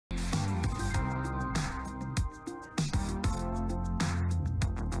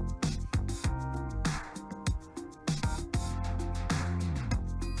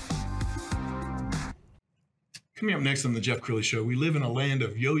Coming up next on the Jeff Crilley Show, we live in a land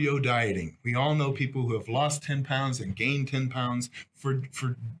of yo-yo dieting. We all know people who have lost 10 pounds and gained 10 pounds for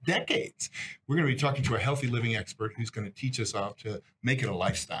decades. We're going to be talking to a healthy living expert who's going to teach us how to make it a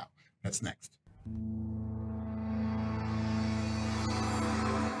lifestyle. That's next.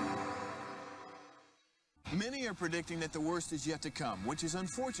 Many are predicting that the worst is yet to come, which is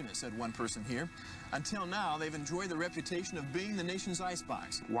unfortunate, said one person here. Until now, they've enjoyed the reputation of being the nation's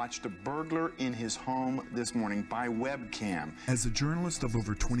icebox. Watched a burglar in his home this morning by webcam. As a journalist of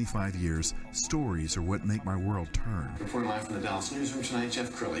over 25 years, stories are what make my world turn. Reporting live from the Dallas newsroom tonight,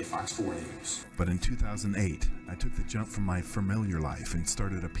 Jeff Crilley, Fox 4 News. But in 2008, I took the jump from my familiar life and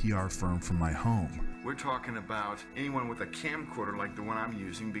started a PR firm from my home. We're talking about anyone with a camcorder like the one I'm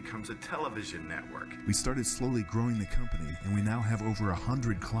using becomes a television network. We started slowly growing the company, and we now have over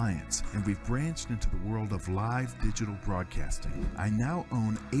 100 clients, and we've branched into the world of live digital broadcasting. I now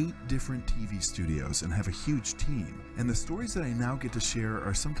own 8 different TV studios and have a huge team, and the stories that I now get to share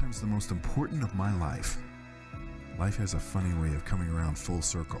are sometimes the most important of my life. Life has a funny way of coming around full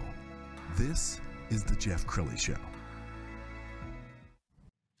circle. This is the Jeff Crilley Show.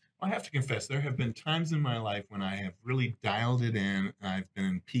 I have to confess, there have been times in my life when I have really dialed it in, and I've been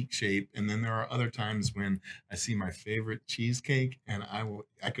in peak shape, and then there are other times when I see my favorite cheesecake, and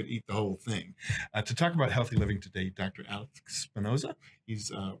I could eat the whole thing. To talk about healthy living today, Dr. Alex Spinoso.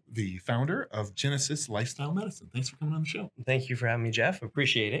 He's the founder of Genesis Lifestyle Medicine. Thanks for coming on the show. Thank you for having me, Jeff.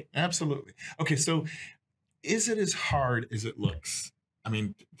 Appreciate it. Absolutely. Okay, so is it as hard as it looks? I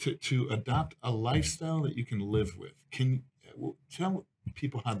mean, to adopt a lifestyle that you can live with. Can you tell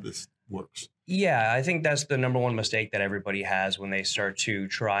people how this works? Yeah, I think that's the number one mistake that everybody has when they start to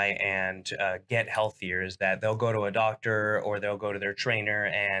try and get healthier, is that they'll go to a doctor or they'll go to their trainer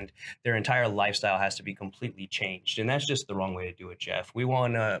and their entire lifestyle has to be completely changed. And that's just the wrong way to do it, Jeff. We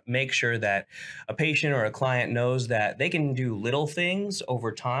want to make sure that a patient or a client knows that they can do little things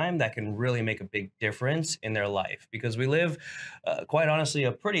over time that can really make a big difference in their life, because we live, quite honestly,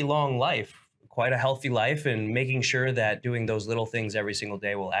 a pretty long life, quite a healthy life, and making sure that doing those little things every single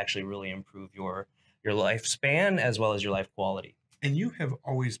day will actually really improve your lifespan as well as your life quality. And you have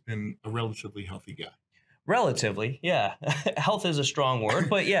always been a relatively healthy guy. Relatively, yeah. Health is a strong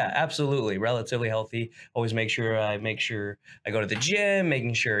word, but yeah, absolutely. Relatively healthy. Always make sure I go to the gym,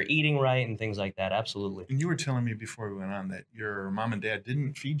 making sure eating right and things like that. Absolutely. And you were telling me before we went on that your mom and dad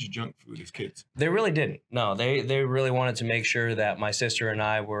didn't feed you junk food as kids. They really didn't. No, they really wanted to make sure that my sister and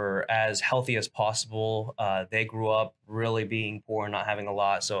I were as healthy as possible. They grew up really being poor and not having a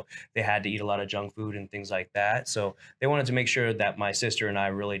lot, so they had to eat a lot of junk food and things like that. So they wanted to make sure that my sister and I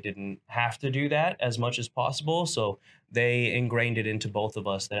really didn't have to do that as much as possible. So they ingrained it into both of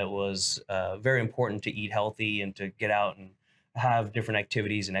us that it was very important to eat healthy and to get out and have different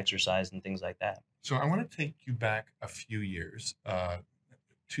activities and exercise and things like that. So I want to take you back a few years.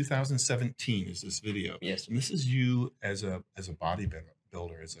 2017 is this video. Yes. And this is you as a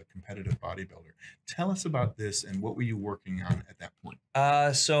bodybuilder, as a competitive bodybuilder. Tell us about this and what were you working on at that point?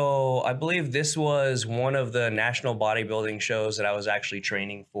 So I believe this was one of the national bodybuilding shows that I was actually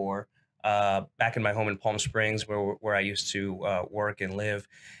training for back in my home in Palm Springs, where I used to work and live.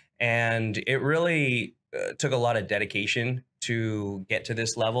 And it really took a lot of dedication to get to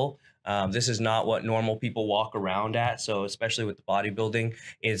this level. This is not what normal people walk around at. So especially with the bodybuilding,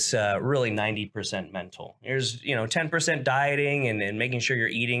 it's really 90% mental. There's, 10% dieting and making sure you're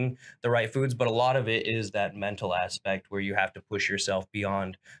eating the right foods. But a lot of it is that mental aspect where you have to push yourself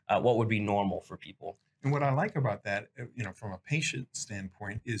beyond what would be normal for people. And what I like about that, from a patient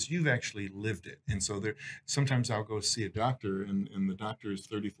standpoint, is you've actually lived it. And so sometimes I'll go see a doctor and the doctor is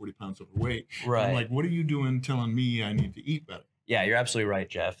 30, 40 pounds overweight. Right. I'm like, what are you doing telling me I need to eat better? Yeah, you're absolutely right,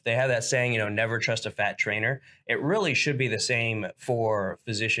 Jeff. They have that saying, never trust a fat trainer. It really should be the same for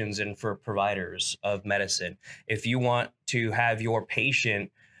physicians and for providers of medicine. If you want to have your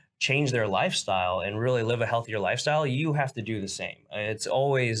patient change their lifestyle and really live a healthier lifestyle, you have to do the same. It's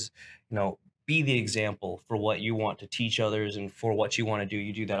always, be the example for what you want to teach others and for what you want to do.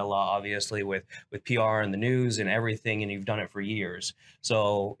 You do that a lot, obviously, with PR and the news and everything, and you've done it for years.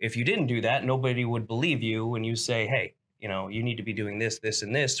 So if you didn't do that, nobody would believe you when you say, hey, you need to be doing this, this,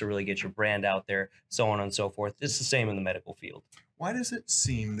 and this to really get your brand out there, so on and so forth. It's the same in the medical field. Why does it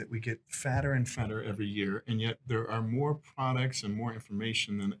seem that we get fatter and fatter every year, and yet there are more products and more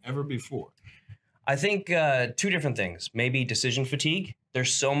information than ever before? I think two different things. Maybe decision fatigue.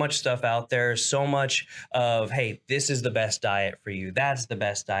 There's so much stuff out there, so much of, hey, this is the best diet for you. That's the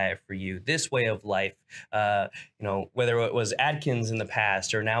best diet for you. This way of life, whether it was Atkins in the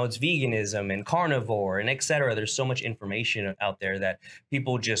past or now it's veganism and carnivore and et cetera. There's so much information out there that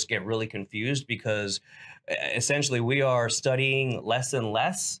people just get really confused because essentially we are studying less and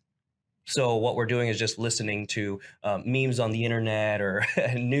less. So what we're doing is just listening to memes on the internet or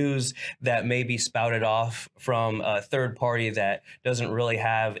news that may be spouted off from a third party that doesn't really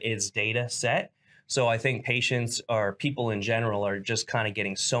have its data set. So I think patients or people in general are just kind of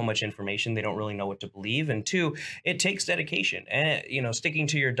getting so much information, they don't really know what to believe. And two, it takes dedication. And, sticking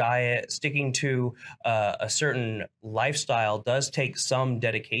to your diet, sticking to a certain lifestyle does take some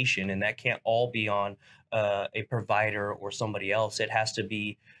dedication. And that can't all be on a provider or somebody else. It has to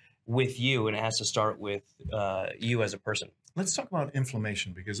be with you, and it has to start with you as a person. Let's talk about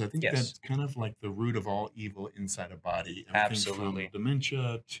inflammation, because I think Yes. that's kind of like the root of all evil inside a body. Everything Absolutely. from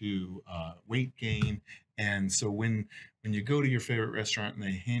dementia to weight gain. And so when you go to your favorite restaurant and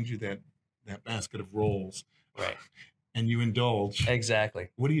they hand you that basket of rolls, Right. and you indulge, Exactly.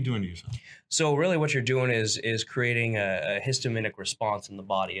 what are you doing to yourself? So really what you're doing is creating a histaminic response in the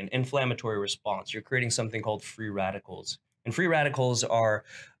body, an inflammatory response. You're creating something called free radicals. And free radicals are,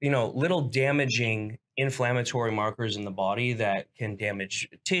 little damaging inflammatory markers in the body that can damage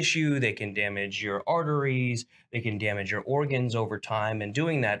tissue, they can damage your arteries, they can damage your organs over time. And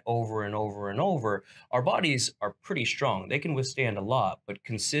doing that over and over and over, our bodies are pretty strong. They can withstand a lot, but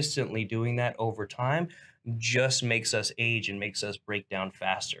consistently doing that over time just makes us age and makes us break down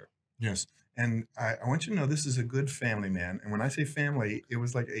faster. Yes. And I want you to know this is a good family man. And when I say family, it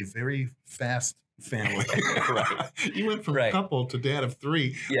was like a very fast family. Right. You went from Right. couple to dad of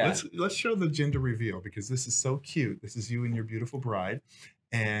 3. Yeah. Let's show the gender reveal, because this is so cute. This is you and your beautiful bride,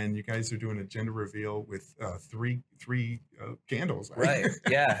 and you guys are doing a gender reveal with three candles. Right.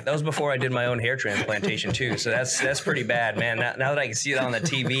 Yeah. That was before I did my own hair transplantation too. So that's pretty bad, man. Now that I can see it on the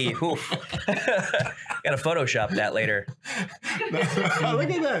TV, got to Photoshop that later. Look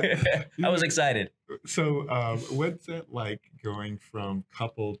at that. I was excited. So what's that like going from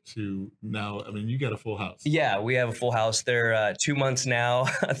couple to now? I mean, you got a full house. Yeah, we have a full house. They're 2 months now.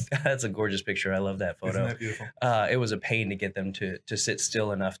 That's a gorgeous picture. I love that photo. Isn't that beautiful? It was a pain to get them to sit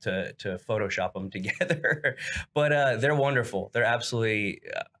still enough to Photoshop them together. But they're wonderful. They're absolutely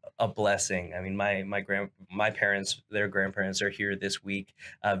a blessing. I mean, my parents, their grandparents are here this week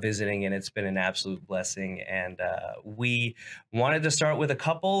visiting, and it's been an absolute blessing. And we wanted to start with a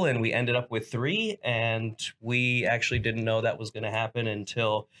couple, and we ended up with 3. And we actually didn't know that was going to happen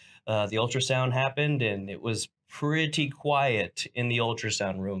until the ultrasound happened, and it was pretty quiet in the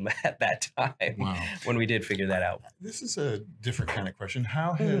ultrasound room at that time. Wow. When we did figure that out. This is a different kind of question.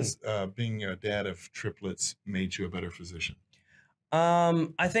 How has being a dad of triplets made you a better physician?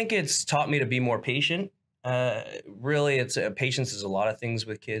 I think it's taught me to be more patient. Really, patience is a lot of things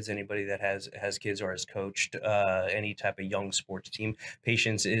with kids. Anybody that has kids or has coached any type of young sports team,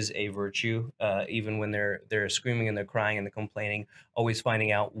 patience is a virtue. Even when they're screaming and they're crying and they're complaining, always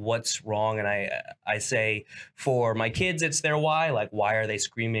finding out what's wrong. And I say for my kids, it's their why. Like, why are they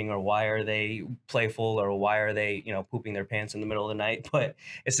screaming, or why are they playful, or why are they pooping their pants in the middle of the night? But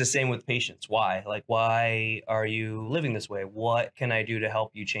it's the same with patience. Why? Like, why are you living this way? What can I do to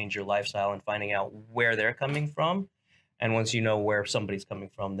help you change your lifestyle, and finding out where they're coming from. And once you know where somebody's coming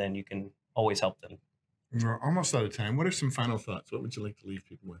from, then you can always help them. We're almost out of time. What are some final thoughts? What would you like to leave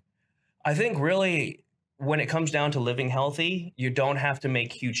people with? I think really when it comes down to living healthy, you don't have to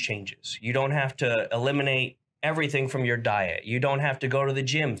make huge changes. You don't have to eliminate everything from your diet. You don't have to go to the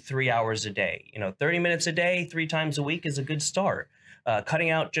gym 3 hours a day. 30 minutes a day, 3 times a week is a good start. Cutting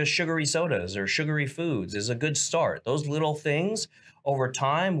out just sugary sodas or sugary foods is a good start. Those little things over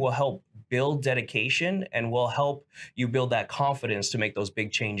time will help build dedication and will help you build that confidence to make those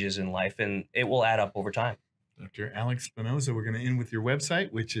big changes in life, and it will add up over time. Dr. Alex Spinoso, we're going to end with your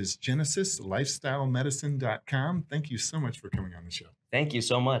website, which is genesislifestylemedicine.com. Thank you so much for coming on the show. Thank you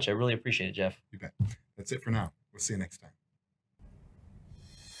so much. I really appreciate it, Jeff. You bet. That's it for now. We'll see you next time.